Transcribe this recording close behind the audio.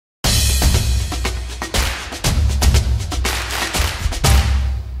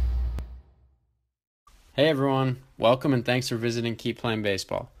Hey everyone, welcome and thanks for visiting Keep Playing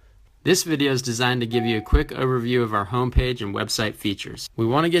Baseball. This video is designed to give you a quick overview of our homepage and website features. We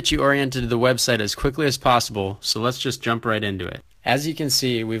want to get you oriented to the website as quickly as possible, so let's just jump right into it. As you can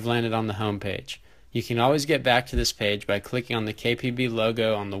see, we've landed on the homepage. You can always get back to this page by clicking on the KPB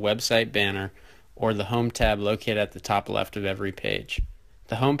logo on the website banner or the Home tab located at the top left of every page.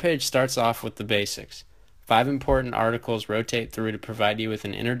 The homepage starts off with the basics. 5 important articles rotate through to provide you with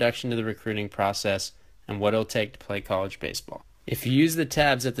an introduction to the recruiting process and what it'll take to play college baseball. If you use the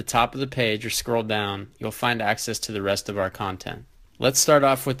tabs at the top of the page or scroll down, you'll find access to the rest of our content. Let's start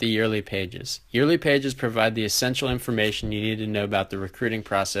off with the yearly pages. Yearly pages provide the essential information you need to know about the recruiting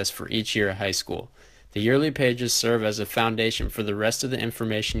process for each year of high school. The yearly pages serve as a foundation for the rest of the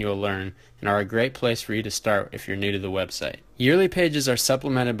information you'll learn and are a great place for you to start if you're new to the website. Yearly pages are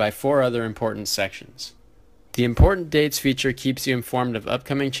supplemented by 4 other important sections. The Important Dates feature keeps you informed of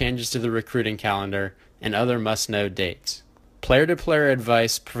upcoming changes to the recruiting calendar and other must-know dates. Player-to-player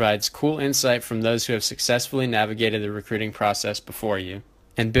advice provides cool insight from those who have successfully navigated the recruiting process before you.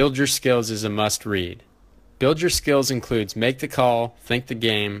 And Build Your Skills is a must-read. Build Your Skills includes Make the Call, Think the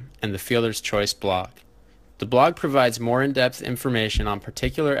Game, and the Fielder's Choice blog. The blog provides more in-depth information on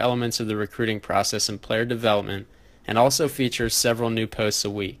particular elements of the recruiting process and player development, and also features several new posts a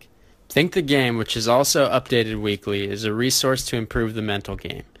week. Think the Game, which is also updated weekly, is a resource to improve the mental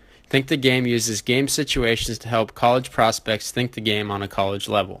game. Think the Game uses game situations to help college prospects think the game on a college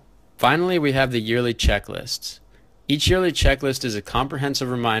level. Finally, we have the yearly checklists. Each yearly checklist is a comprehensive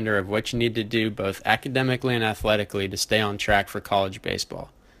reminder of what you need to do both academically and athletically to stay on track for college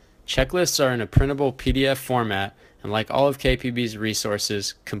baseball. Checklists are in a printable PDF format and, like all of KPB's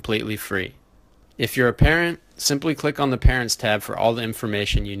resources, completely free. If you're a parent, simply click on the Parents tab for all the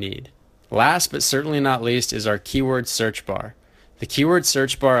information you need. Last but certainly not least is our keyword search bar. The keyword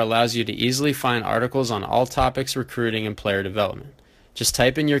search bar allows you to easily find articles on all topics recruiting and player development. Just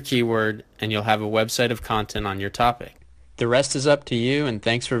type in your keyword and you'll have a website of content on your topic. The rest is up to you, and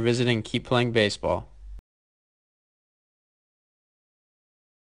thanks for visiting Keep Playing Baseball.